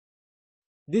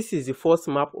This is the first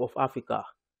map of Africa,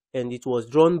 and it was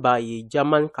drawn by a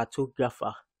German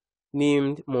cartographer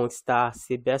named Monster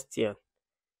Sebastian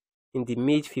in the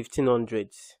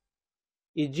mid-1500s.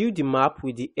 He drew the map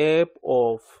with the help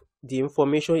of the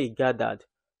information he gathered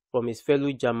from his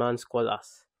fellow German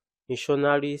scholars,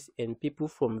 missionaries, and people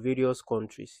from various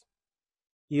countries.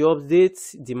 He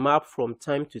updates the map from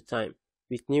time to time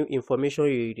with new information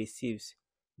he receives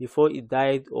before he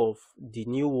died of the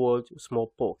New World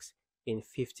smallpox in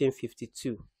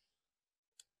 1552.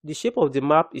 The shape of the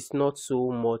map is not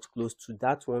so much close to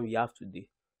that one we have today,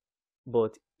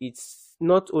 but it's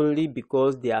not only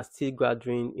because they are still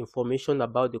gathering information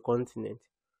about the continent.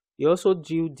 He also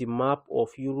drew the map of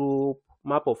Europe,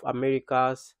 map of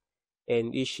Americas,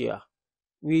 and Asia,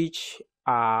 which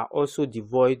are also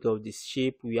devoid of the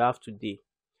shape we have today,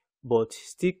 but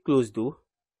still close though.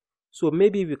 So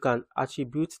maybe we can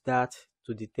attribute that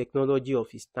to the technology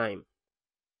of his time.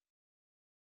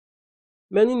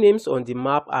 Many names on the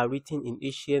map are written in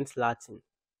ancient Latin,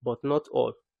 but not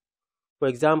all. For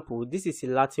example, this is a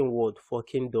Latin word for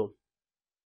kingdom.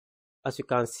 As you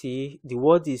can see, the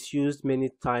word is used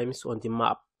many times on the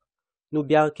map.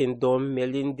 Nubian Kingdom,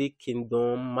 Melinde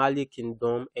Kingdom, Mali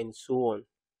Kingdom, and so on.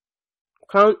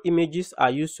 Crown images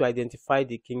are used to identify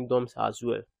the kingdoms as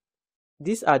well.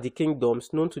 These are the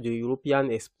kingdoms known to the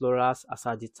European explorers as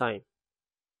at the time.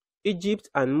 Egypt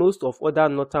and most of other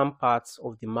northern parts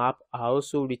of the map are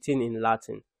also written in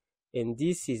Latin, and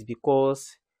this is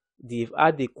because they've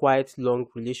had a quite long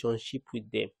relationship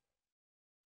with them.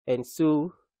 And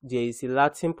so there is a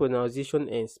Latin pronunciation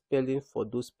and spelling for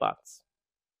those parts.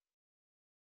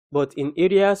 But in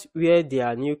areas where there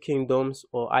are new kingdoms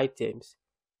or items,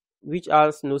 which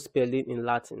has no spelling in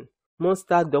Latin,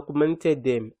 Monster documented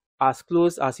them as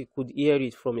close as he could hear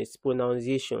it from its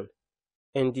pronunciation.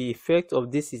 And the effect of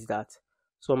this is that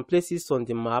some places on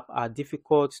the map are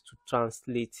difficult to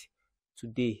translate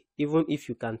today, even if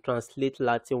you can translate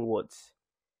Latin words.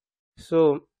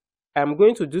 So I'm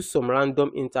going to do some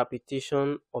random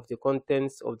interpretation of the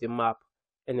contents of the map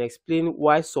and explain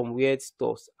why some weird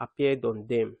stuff appeared on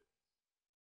them.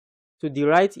 To the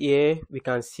right here, we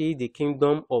can see the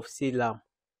Kingdom of Selam.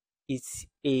 It's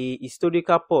a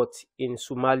historical port in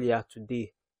Somalia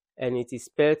today, and it is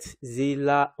spelled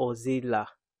Zela or Zela.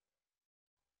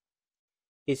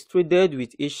 It's traded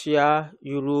with Asia,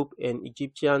 Europe, and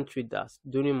Egyptian traders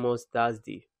during Monster's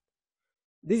Day.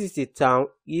 This is a town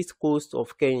east coast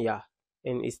of Kenya,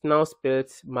 and is now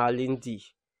spelled Malindi.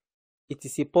 It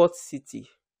is a port city.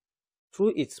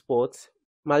 Through its port,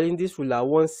 Malindi's ruler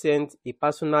once sent a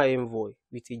personal envoy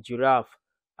with a giraffe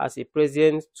as a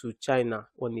present to China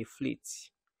on a fleet.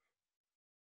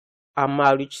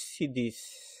 Amarich.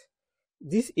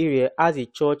 This area has a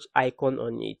church icon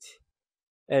on it,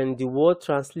 and the word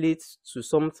translates to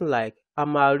something like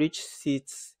Amarich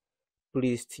seats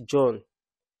priest John.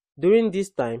 During this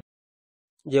time,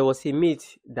 there was a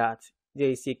myth that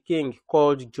there is a king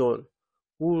called John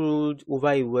who ruled over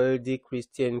a wealthy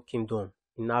Christian kingdom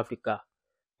in Africa.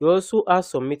 He also has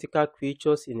some mythical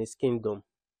creatures in his kingdom.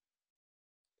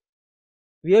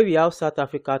 Where we have South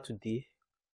Africa today,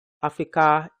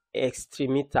 Africa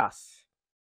extremitas.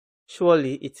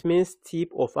 Surely it means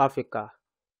tip of Africa,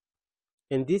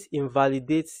 and this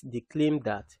invalidates the claim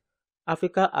that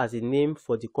Africa as a name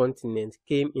for the continent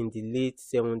came in the late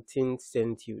 17th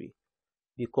century,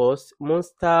 because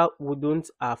Monster wouldn't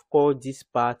have called this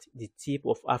part the tip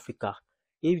of Africa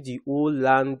if the whole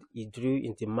land he drew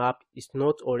in the map is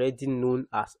not already known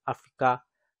as Africa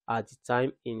at the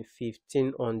time in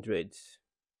 1500s.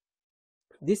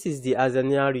 This is the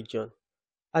Azania region.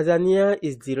 Azania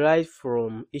is derived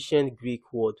from ancient Greek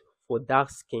word for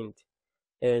dark-skinned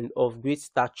and of great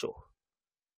stature.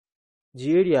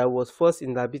 The area was first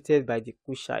inhabited by the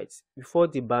Kushites before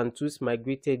the Bantus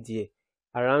migrated there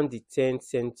around the 10th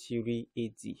century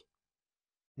AD.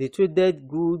 They traded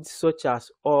goods such as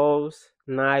oils,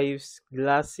 knives,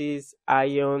 glasses,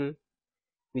 iron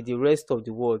with the rest of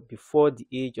the world before the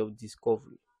age of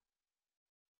discovery.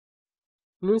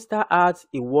 Munster has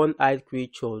a one-eyed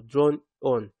creature drawn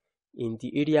on in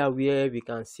the area where we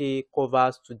can see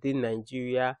covers today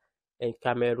Nigeria and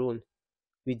Cameroon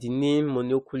with the name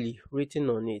Monopoly written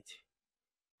on it.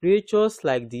 Creatures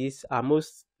like this are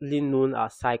mostly known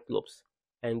as cyclops,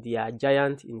 and they are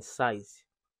giant in size.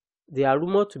 They are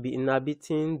rumored to be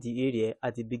inhabiting the area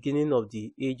at the beginning of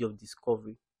the age of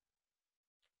discovery.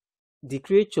 The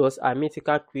creatures are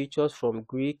mythical creatures from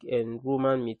Greek and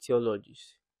Roman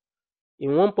mythologies.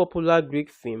 In one popular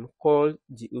Greek film called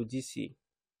The Odyssey,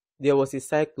 there was a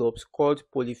cyclops called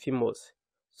Polyphemus,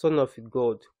 son of a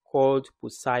god called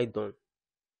Poseidon.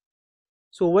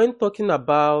 So when talking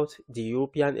about the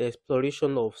European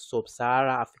exploration of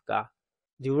sub-Saharan Africa,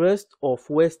 the rest of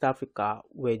West Africa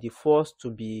were the first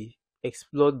to be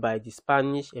explored by the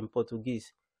Spanish and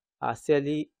Portuguese as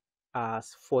early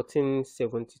as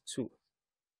 1472.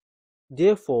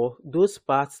 Therefore, those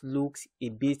parts look a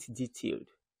bit detailed.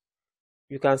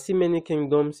 You can see many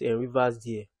kingdoms and rivers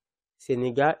there.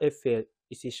 Senegal FL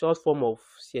is a short form of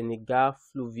Senegal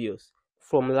fluvius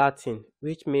from Latin,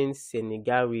 which means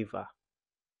Senegal River.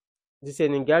 The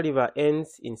Senegal River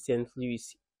ends in St.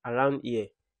 Louis around here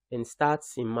and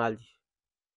starts in Mali.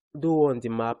 Though on the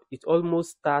map, it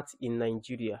almost starts in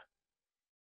Nigeria.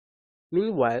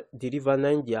 Meanwhile, the River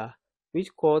Niger, which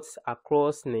cuts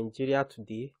across Nigeria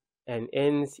today and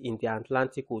ends in the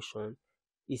Atlantic Ocean,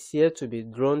 is said to be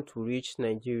drawn to reach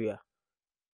Nigeria,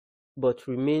 but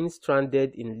remains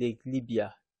stranded in Lake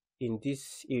Libya in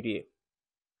this area,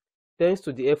 thanks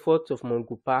to the efforts of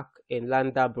Mungo Park and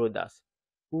Landa brothers,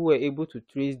 who were able to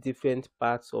trace different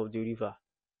parts of the river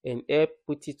and help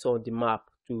put it on the map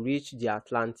to reach the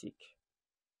Atlantic.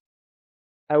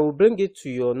 I will bring it to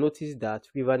your notice that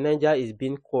River Niger is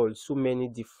being called so many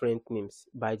different names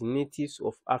by the natives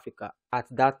of Africa at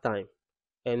that time,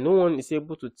 and no one is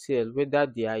able to tell whether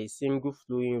they are a single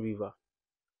flowing river.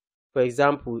 For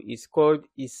example, it's called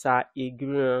Isa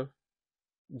Igriran,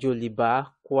 Joliba,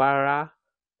 Kwara,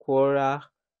 Kwara,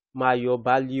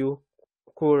 Mayobalio,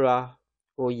 Kora,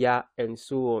 Oya, and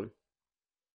so on.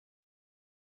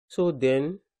 So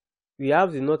then, we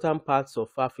have the northern parts of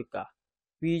Africa,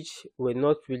 which were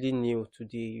not really new to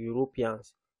the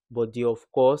Europeans, but they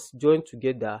of course joined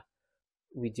together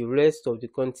with the rest of the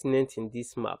continent in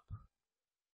this map.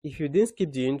 If you didn't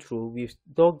skip the intro, we've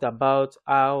talked about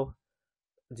how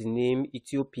the name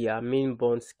Ethiopia means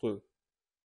burnt skin.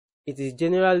 It is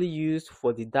generally used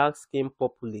for the dark-skinned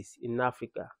populace in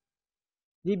Africa.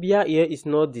 Libya here is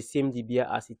not the same Libya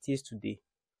as it is today.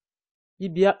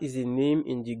 Libya is a name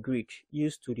in the Greek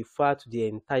used to refer to the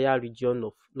entire region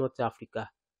of North Africa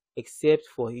except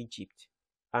for Egypt,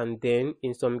 and then,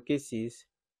 in some cases,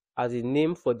 as a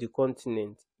name for the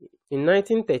continent. In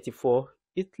 1934,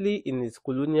 Italy in its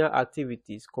colonial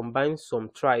activities combined some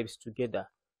tribes together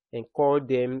and called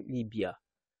them Libya,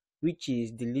 which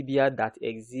is the Libya that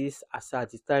exists as at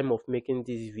the time of making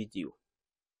this video.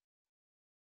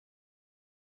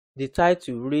 The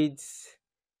title reads,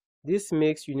 "This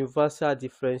makes universal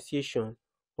differentiation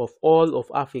of all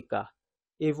of Africa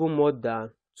even more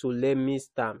than Ptolemy's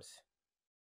terms."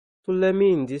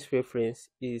 Ptolemy in this reference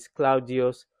is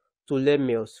Claudius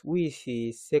Ptolemaeus, who is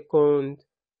a 2nd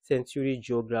century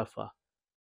geographer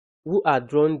who had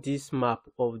drawn this map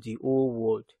of the whole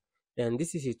world, and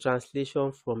this is a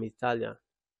translation from Italian.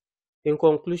 In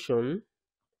conclusion,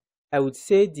 I would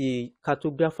say the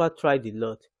cartographer tried a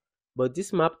lot, but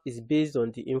this map is based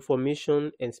on the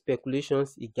information and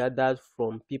speculations he gathered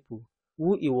from people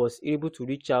who he was able to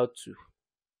reach out to.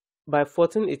 By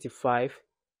 1485,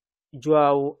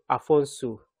 João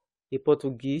Afonso, a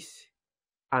Portuguese,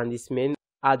 and his men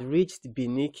had reached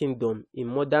Benin Kingdom in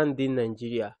modern-day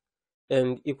Nigeria,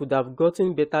 and he could have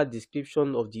gotten better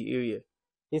description of the area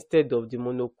instead of the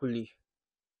monopoly.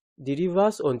 The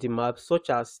rivers on the map, such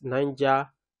as Niger,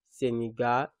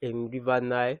 Senegal, and River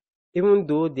Nile, even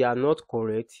though they are not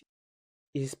correct,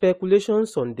 his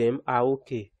speculations on them are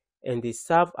okay, and they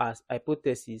serve as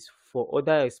hypotheses for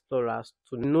other explorers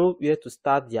to know where to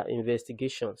start their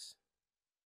investigations.